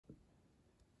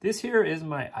This here is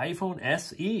my iPhone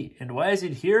SE. And why is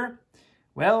it here?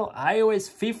 Well, iOS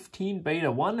 15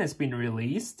 Beta 1 has been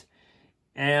released.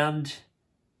 And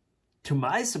to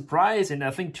my surprise, and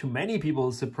I think to many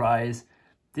people's surprise,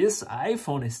 this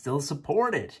iPhone is still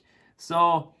supported.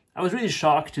 So I was really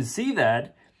shocked to see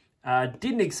that.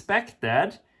 Didn't expect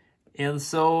that. And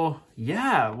so,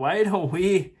 yeah, why don't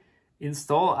we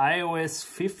install iOS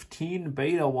 15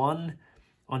 Beta 1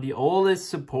 on the oldest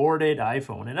supported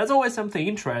iPhone? And that's always something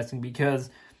interesting because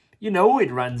you know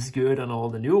it runs good on all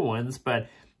the new ones, but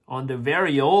on the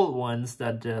very old ones,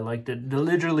 that like the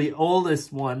literally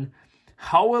oldest one,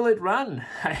 how will it run?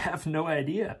 I have no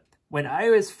idea. When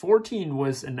iOS 14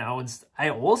 was announced, I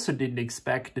also didn't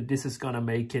expect that this is gonna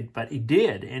make it, but it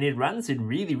did, and it runs it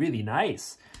really, really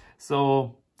nice.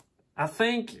 So I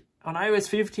think on iOS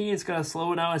 15, it's gonna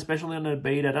slow down, especially on the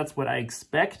beta. That's what I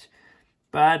expect.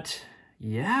 But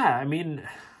yeah, I mean,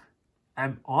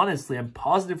 I'm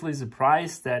positively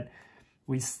surprised that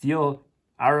we still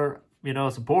are, you know,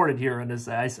 supported here on this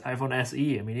iPhone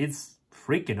SE. I mean, it's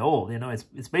freaking old, you know,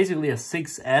 it's basically a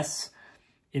 6S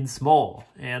in small,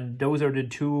 and those are the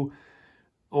two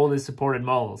oldest supported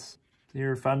models.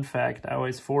 Here, fun fact,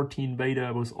 iOS 14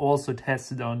 beta was also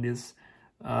tested on this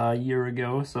a year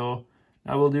ago, so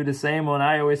I will do the same on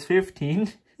iOS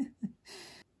 15.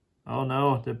 Oh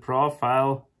no, the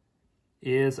profile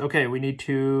is... Okay, we need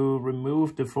to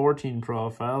remove the 14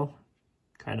 profile.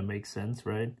 Kind of makes sense,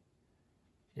 right?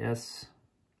 Yes.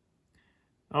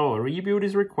 Oh, a reboot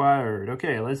is required.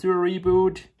 Okay, let's do a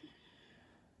reboot.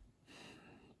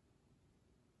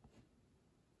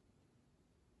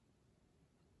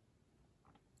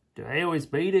 The iOS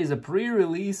beta is a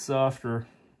pre-release software.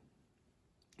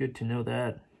 Good to know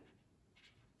that.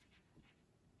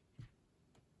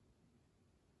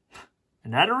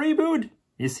 Another reboot?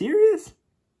 You serious?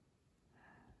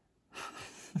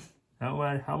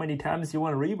 How many times do you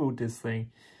want to reboot this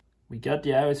thing? We got the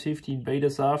iOS 15 beta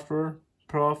software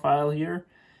profile here.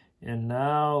 And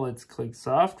now let's click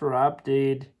software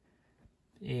update.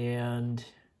 And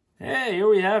hey, here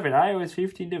we have it, iOS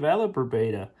 15 developer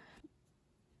beta.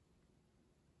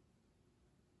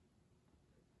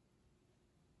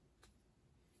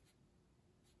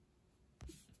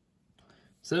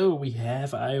 So we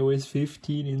have iOS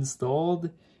 15 installed.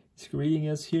 It's greeting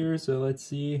us here, so let's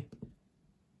see.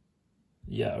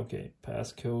 Yeah, okay,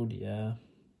 passcode, yeah.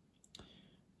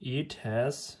 It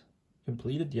has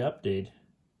completed the update.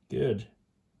 Good.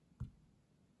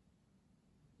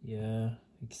 Yeah,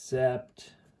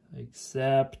 accept.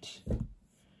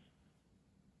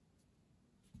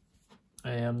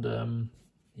 And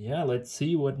yeah, let's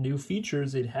see what new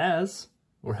features it has.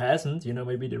 Or hasn't, you know,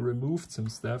 maybe they removed some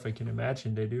stuff, I can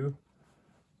imagine they do.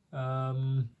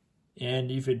 And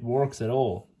if it works at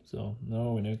all. So,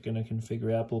 no, we're not gonna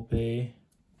configure Apple Pay.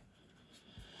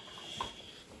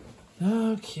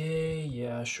 Okay,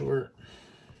 yeah, sure.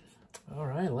 All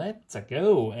right, let's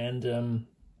go. And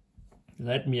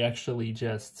let me actually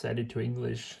just set it to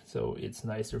English so it's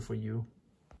nicer for you.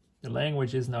 The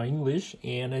language is now English,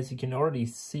 and as you can already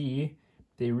see,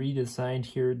 they redesigned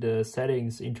here the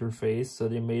settings interface, so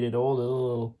they made it all a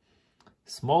little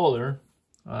smaller,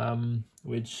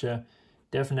 which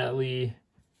definitely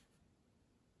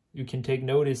you can take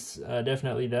notice,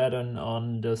 definitely that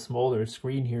on the smaller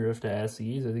screen here of the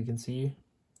SE, as you can see,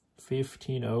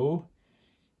 15.0,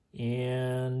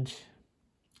 and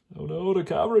oh no, the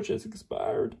coverage has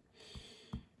expired.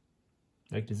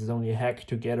 Like, this is only a hack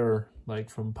together,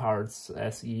 like from parts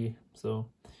SE. So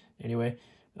anyway,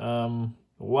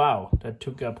 wow, that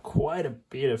took up quite a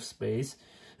bit of space.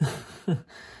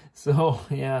 So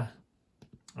yeah,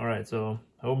 all right, so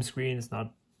home screen is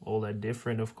not all that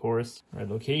different, of course. All right,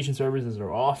 location services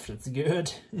are off, that's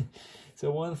good. So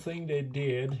one thing they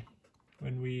did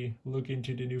when we look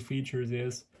into the new features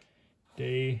is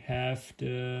they have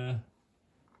the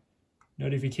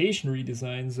notification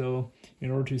redesign. So in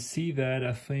order to see that,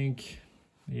 I think,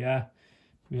 yeah,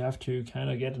 we have to kind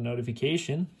of get a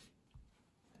notification.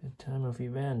 At time of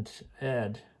event,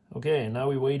 add. Okay, now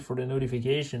we wait for the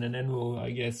notification, and then we'll,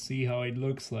 I guess, see how it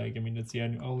looks like. I mean, that's the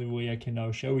only way I can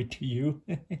now show it to you.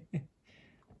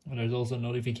 And there's also a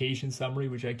notification summary,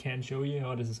 which I can show you.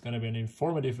 Oh, this is going to be an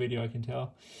informative video, I can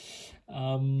tell.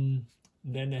 Then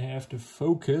I have to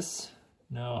focus.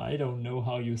 Now, I don't know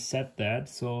how you set that,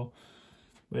 so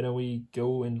why don't we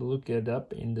go and look it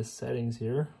up in the settings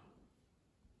here.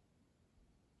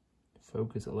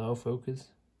 Focus, allow focus.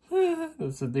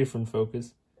 That's a different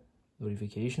focus.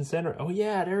 Notification center. Oh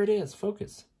yeah, there it is.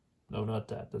 Focus. No, not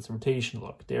that. That's rotation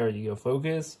lock. There you go.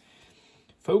 Focus.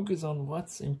 Focus on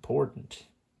what's important.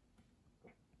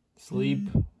 Sleep.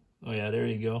 Oh yeah, there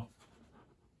you go.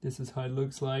 This is how it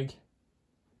looks like.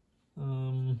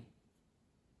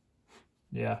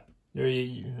 Yeah, there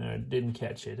you didn't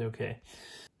catch it. Okay,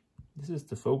 this is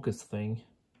the focus thing.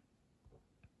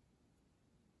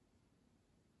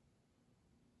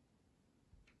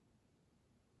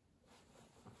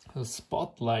 The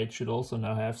Spotlight should also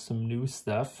now have some new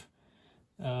stuff.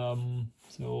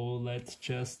 So let's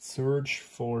just search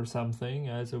for something,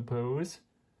 I suppose.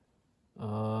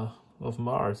 Of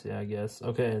Mars, yeah, I guess.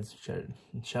 Okay, it's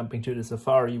jumping to the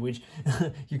Safari, which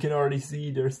you can already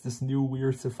see there's this new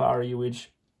weird Safari,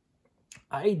 which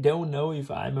I don't know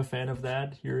if I'm a fan of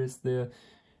that. Here is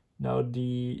now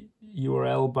the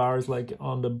URL bar is like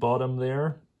on the bottom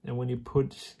there. And when you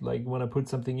put, like, when I put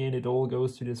something in, it all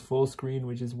goes to this full screen,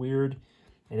 which is weird.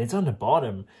 And it's on the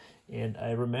bottom. And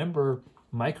I remember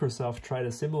Microsoft tried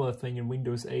a similar thing in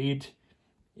Windows 8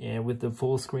 and with the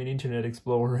full screen Internet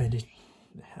Explorer, and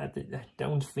I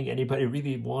don't think anybody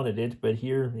really wanted it. But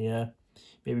here, yeah,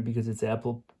 maybe because it's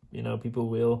Apple, you know, people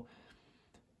will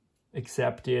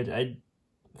accept it. I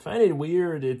find it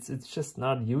weird. It's just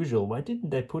not usual. Why didn't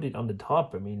they put it on the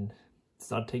top? I mean, it's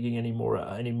not taking any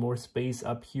more space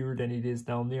up here than it is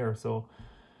down there. So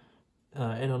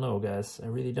I don't know, guys. I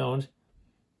really don't.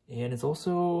 And it's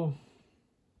also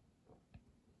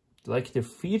like the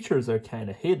features are kind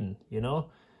of hidden, you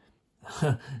know.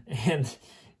 And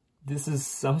this is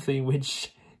something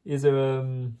which is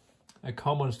a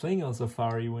common thing on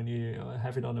Safari when you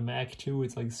have it on the Mac too.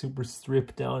 It's like super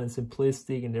stripped down and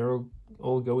simplistic, and they're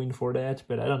all going for that.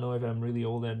 But I don't know if I'm really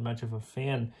all that much of a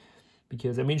fan.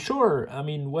 Because, I mean, sure, I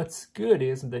mean, what's good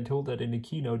is, and they told that in the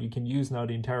keynote, you can use now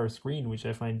the entire screen, which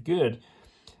I find good.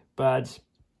 But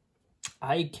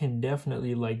I can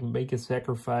definitely, like, make a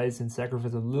sacrifice and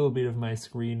sacrifice a little bit of my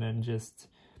screen and just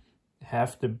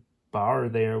have the bar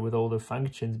there with all the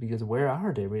functions, because where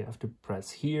are they? We have to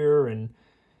press here, and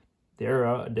there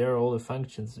are all the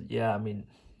functions. Yeah, I mean,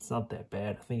 it's not that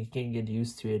bad. I think you can get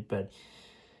used to it, but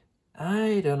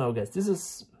I don't know, guys.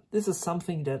 This is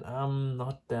something that I'm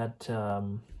not that,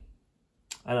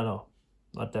 I don't know,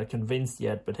 not that convinced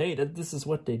yet, but hey, this is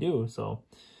what they do. So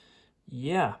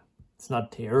yeah, it's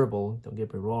not terrible, don't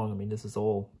get me wrong. I mean, this is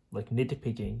all like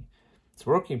nitpicking. It's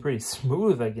working pretty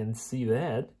smooth, I can see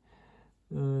that.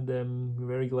 And I'm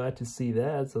very glad to see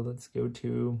that. So let's go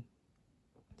to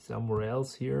somewhere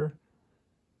else here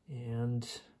and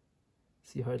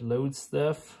see how it loads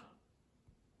stuff.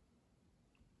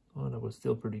 Oh, that was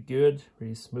still pretty good,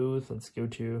 pretty smooth. Let's go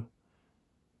to,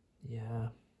 yeah,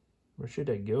 where should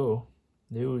I go?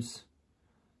 News.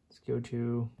 Let's go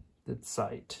to the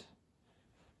site.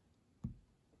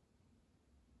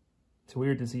 It's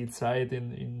weird to see it site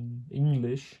in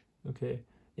English. Okay,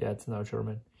 yeah, it's now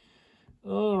German.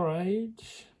 All right.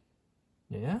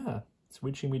 Yeah,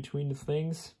 switching between the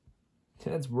things.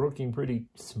 That's working pretty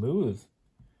smooth.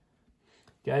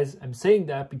 Guys, I'm saying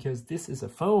that because this is a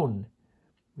phone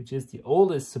which is the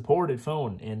oldest supported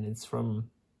phone, and it's from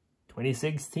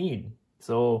 2016.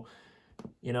 So,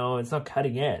 you know, it's not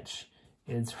cutting edge.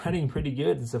 And it's running pretty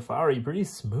good in Safari, pretty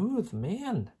smooth,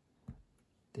 man.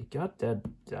 They got that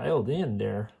dialed in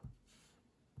there.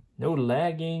 No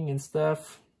lagging and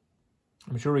stuff.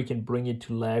 I'm sure we can bring it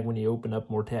to lag when you open up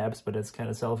more tabs, but that's kind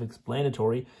of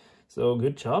self-explanatory. So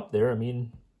good job there. I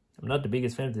mean, I'm not the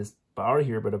biggest fan of this bar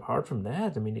here, but apart from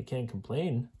that, I mean, you can't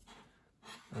complain.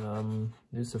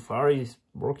 New Safari is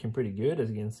working pretty good,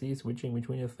 as you can see, switching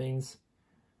between the things.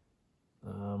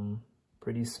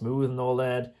 Pretty smooth and all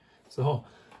that. So,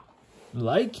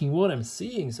 liking what I'm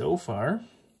seeing so far.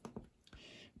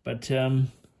 But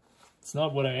it's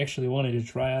not what I actually wanted to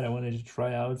try out. I wanted to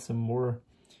try out some more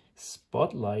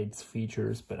Spotlights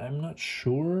features, but I'm not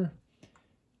sure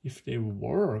if they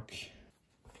work.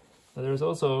 Now, there's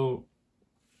also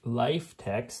live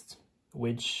text,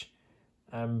 which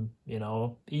I'm, you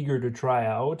know, eager to try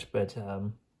out, but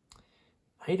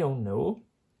I don't know.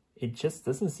 It just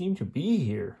doesn't seem to be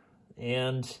here.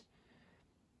 And,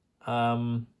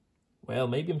 well,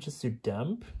 maybe I'm just too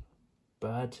dumb,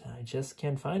 but I just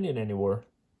can't find it anymore.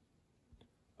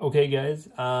 Okay, guys,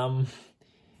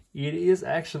 it is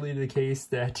actually the case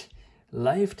that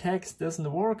live text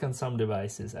doesn't work on some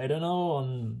devices. I don't know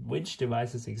on which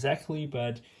devices exactly,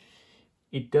 but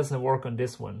it doesn't work on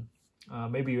this one.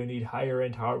 Maybe you need higher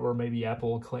end hardware, maybe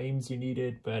Apple claims you need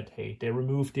it, but hey, they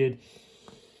removed it.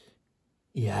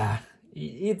 Yeah,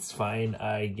 it's fine,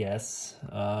 I guess.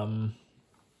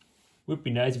 Would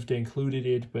be nice if they included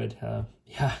it, but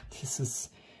yeah, this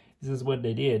is what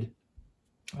they did.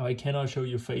 I cannot show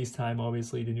you FaceTime,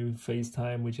 obviously, the new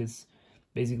FaceTime, which is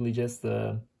basically just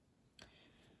the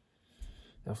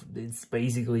It's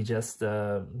basically just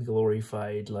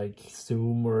glorified like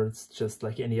Zoom, or it's just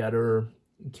like any other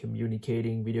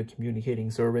video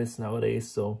communicating service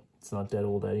nowadays. So it's not that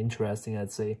all that interesting,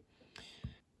 I'd say.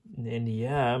 And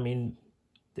yeah, I mean,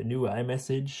 the new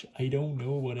iMessage, I don't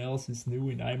know what else is new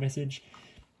in iMessage.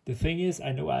 The thing is,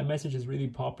 I know iMessage is really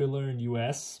popular in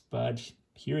US, but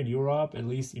here in Europe, at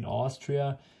least in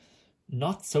Austria,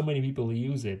 not so many people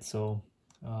use it. So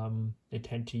they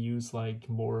tend to use like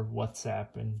more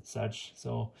WhatsApp and such.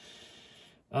 So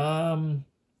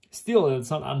still, it's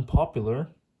not unpopular.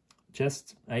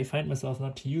 Just I find myself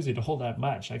not to use it all that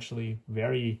much. Actually,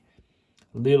 very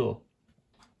little.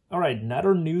 All right,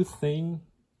 another new thing,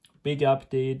 big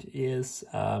update is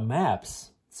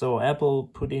Maps. So Apple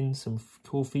put in some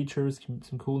cool features,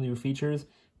 some cool new features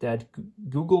that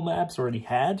Google Maps already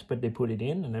had, but they put it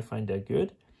in, and I find that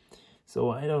good.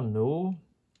 So I don't know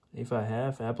if I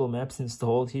have Apple Maps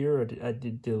installed here, or I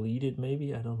did delete it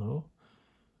maybe, I don't know.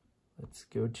 Let's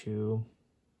go to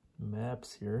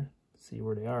Maps here, see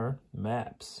where they are.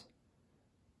 Maps.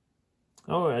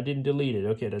 Oh, I didn't delete it.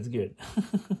 Okay, that's good.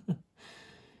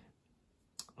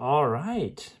 All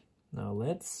right, now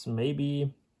let's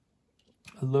maybe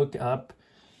look up,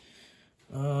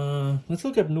 let's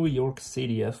look up New York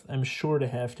City. I'm sure they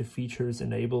have the features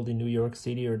enabled in New York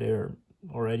City, or they're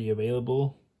already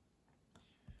available.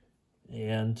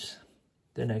 And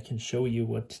then I can show you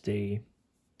what they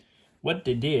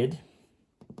did.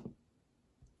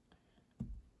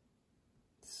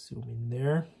 Zoom in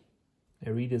there. I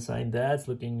redesigned that. It's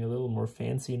looking a little more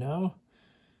fancy now.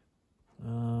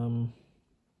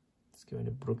 Let's go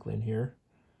into Brooklyn here.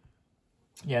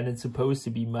 Yeah, and it's supposed to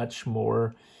be much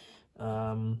more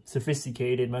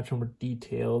sophisticated, much more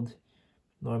detailed.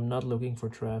 No, I'm not looking for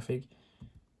traffic.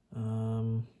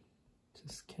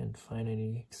 Just can't find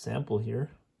any example here.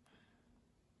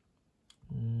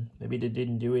 Maybe they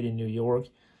didn't do it in New York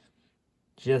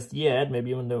just yet.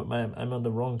 Maybe I'm on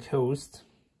the wrong coast.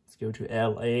 Let's go to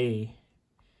LA.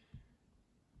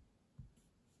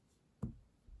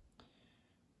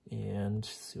 And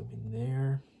zoom in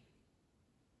there.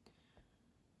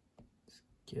 Let's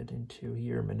get into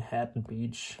here, Manhattan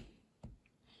Beach.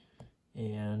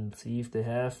 And see if they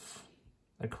have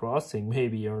a crossing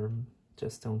maybe, or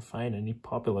just don't find any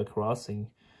popular crossing.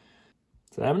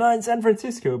 So I'm not in San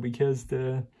Francisco because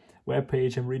the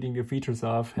webpage I'm reading the features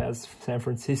of has San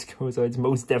Francisco, so it's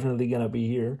most definitely gonna be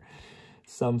here.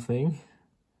 Something.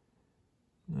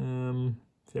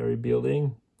 Ferry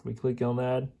building. If we click on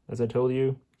that, as I told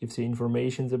you, gives you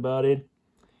informations about it.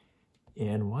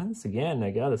 And once again,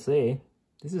 I gotta say,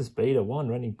 this is beta 1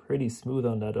 running pretty smooth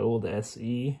on that old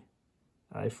SE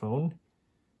iPhone.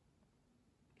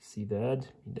 See that?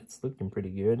 That's looking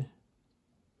pretty good.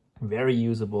 Very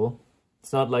usable.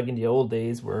 It's not like in the old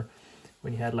days where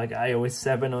when you had like iOS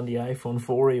 7 on the iPhone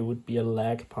 4, it would be a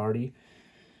lag party.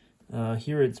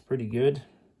 Here it's pretty good.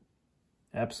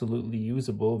 Absolutely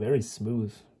usable, very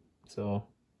smooth. So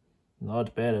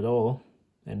not bad at all.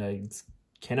 And it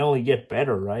can only get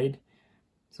better, right?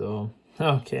 So,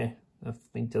 okay. I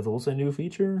think that's also a new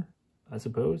feature, I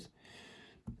suppose.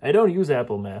 I don't use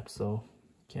Apple Maps, so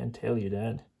can't tell you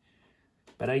that.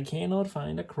 But I cannot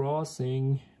find a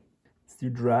crossing. Let's do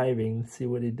driving. Let's see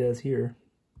what it does here.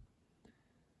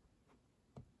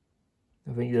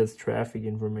 I think that's traffic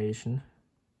information.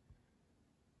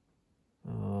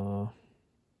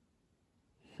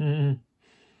 Let's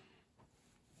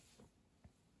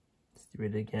do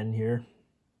it again here.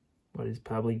 What is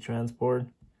public transport?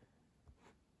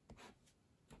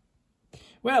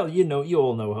 Well, you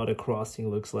all know how the crossing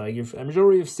looks like. I'm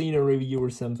sure you've seen a review or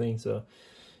something, so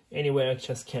anyway, I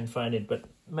just can't find it. But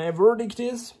my verdict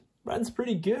is, runs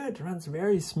pretty good, runs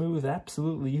very smooth,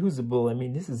 absolutely usable. I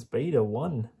mean, this is beta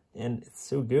 1, and it's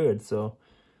so good. So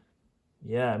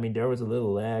yeah, I mean, there was a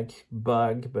little lag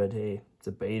bug, but hey, it's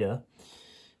a beta.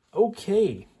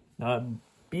 Okay, now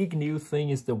big new thing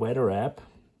is the weather app.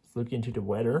 Let's look into the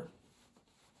weather.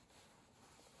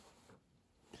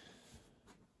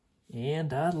 And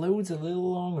that loads a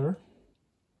little longer.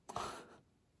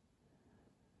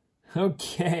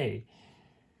 Okay.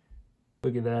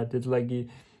 Look at that. It's like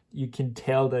you can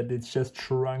tell that it's just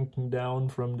shrunken down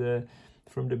from the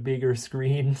bigger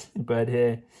screen. But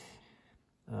yeah,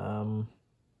 I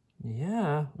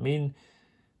mean,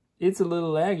 it's a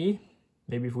little laggy.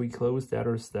 Maybe if we close the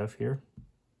other stuff here,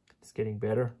 it's getting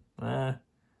better.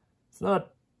 It's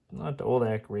not all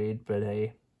that great, but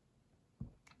hey.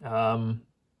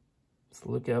 Let's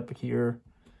look up here.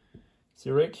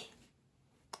 Zurich.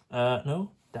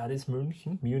 No, that is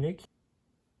Munich.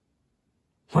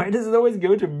 Why does it always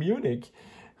go to Munich?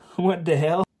 What the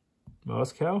hell?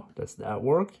 Moscow, does that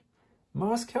work?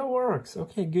 Moscow works.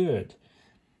 Okay, good.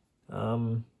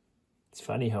 It's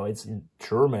funny how it's in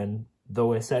German,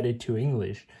 though I said it to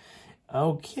English.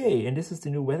 Okay, and this is the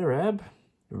new weather app.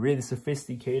 Really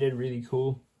sophisticated, really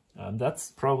cool.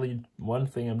 That's probably one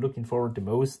thing I'm looking forward to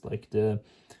most, like the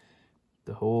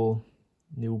whole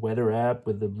new weather app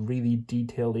with the really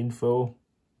detailed info.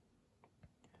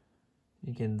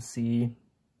 You can see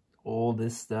all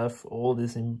this stuff, all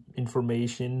this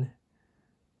information.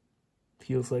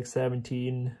 Feels like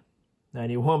 17,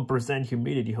 91%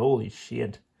 humidity. Holy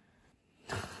shit.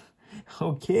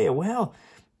 Okay, well,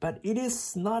 but it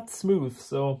is not smooth,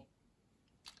 so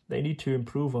they need to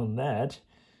improve on that.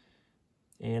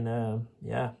 And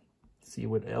yeah, see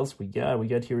what else we got. We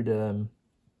got here the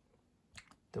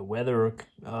weather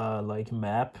like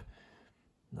map.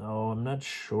 No, I'm not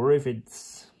sure if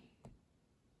it's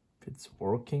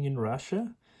working in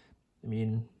Russia. I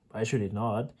mean, why should it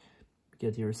not? We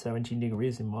get here 17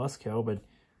 degrees in Moscow, but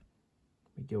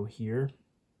we go here.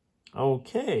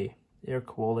 Okay, air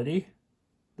quality.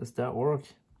 Does that work?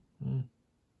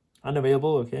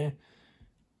 Unavailable, okay.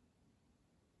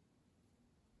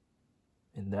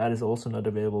 And that is also not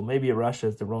available. Maybe Russia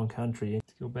is the wrong country.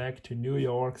 Let's go back to New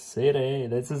York City.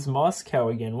 This is Moscow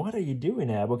again. What are you doing,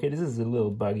 app? Okay, this is a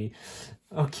little buggy.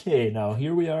 Okay, now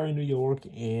here we are in New York,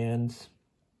 and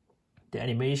the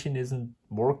animation isn't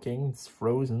working. It's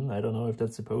frozen. I don't know if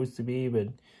that's supposed to be, but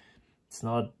it's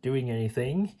not doing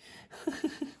anything.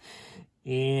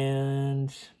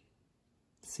 And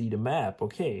see the map.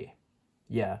 Okay.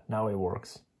 Yeah, now it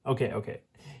works. Okay, okay.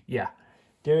 Yeah.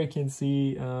 There you can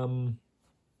see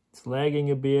it's lagging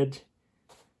a bit.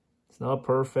 It's not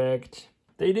perfect.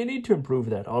 They need to improve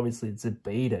that. Obviously, it's a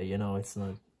beta, you know, it's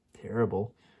not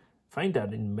terrible. I find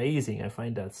that amazing. I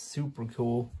find that super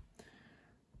cool.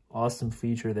 Awesome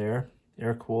feature there.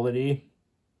 Air quality.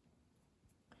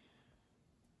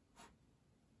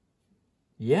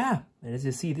 Yeah, and as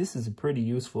you see, this is a pretty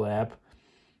useful app.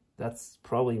 That's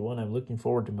probably one I'm looking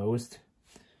forward to most.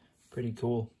 Pretty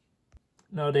cool.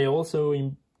 Now they also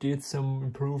did some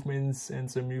improvements and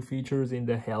some new features in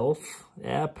the health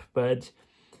app, but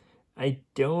I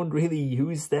don't really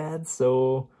use that.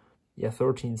 So yeah,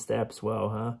 13 steps. Wow,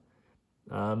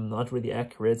 huh? Not really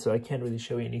accurate, so I can't really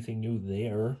show you anything new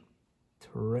there.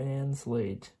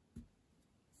 Translate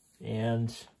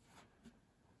and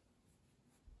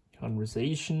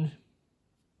conversation.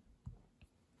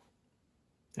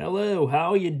 Hello,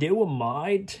 how you doing,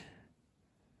 mate?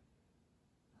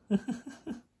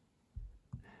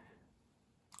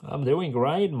 I'm doing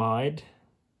great, mate.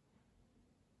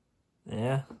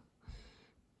 Yeah.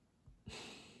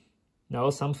 Now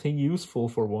something useful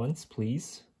for once,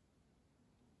 please.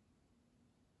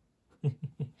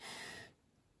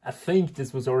 I think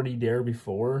this was already there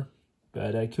before,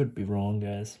 but I could be wrong,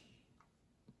 guys.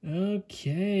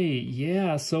 Okay,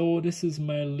 yeah, so this is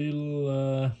my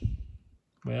little,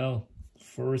 well,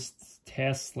 first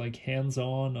test, like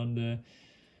hands-on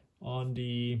on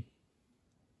the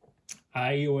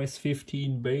iOS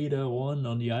 15 beta 1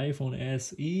 on the iPhone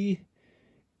SE.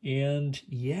 And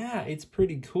yeah, it's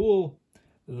pretty cool,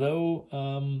 though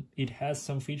it has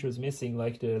some features missing,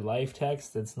 like the live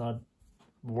text that's not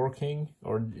working,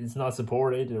 or it's not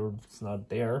supported, or it's not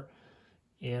there.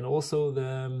 And also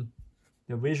the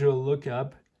visual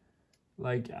lookup,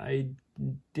 like I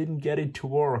didn't get it to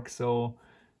work, so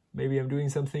maybe I'm doing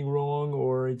something wrong,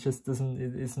 or it just doesn't,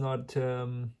 it's not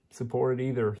supported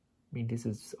either. I mean, this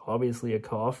is obviously a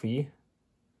coffee,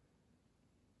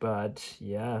 but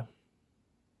yeah,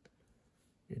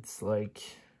 it's like,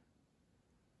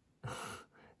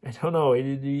 I don't know,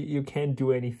 you can't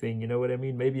do anything, you know what I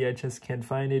mean? Maybe I just can't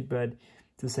find it, but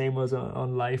the same was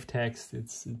on live text.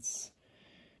 It's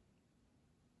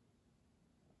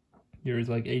here is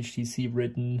like HTC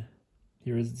written.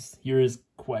 Here is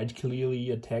quite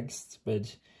clearly a text,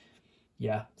 but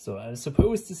yeah. So I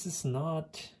suppose this is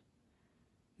not.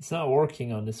 It's not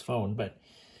working on this phone, but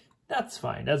that's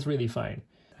fine. That's really fine.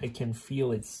 I can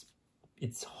feel it's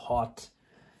hot,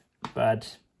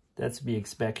 but that's to be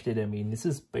expected. I mean, this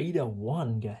is beta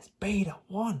 1, guys. Beta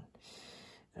 1.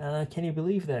 Can you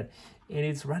believe that? And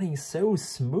it's running so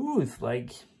smooth.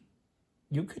 Like,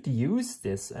 you could use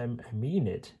this. I mean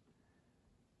it.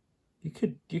 You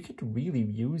could really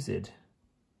use it.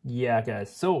 Yeah,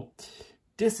 guys. So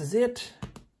this is it.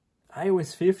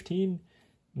 iOS 15.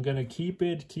 I'm gonna keep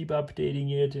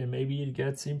updating it, and maybe it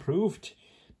gets improved.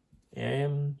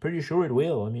 I'm pretty sure it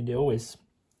will. I mean, they always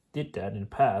did that in the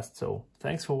past. So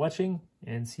thanks for watching,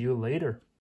 and see you later.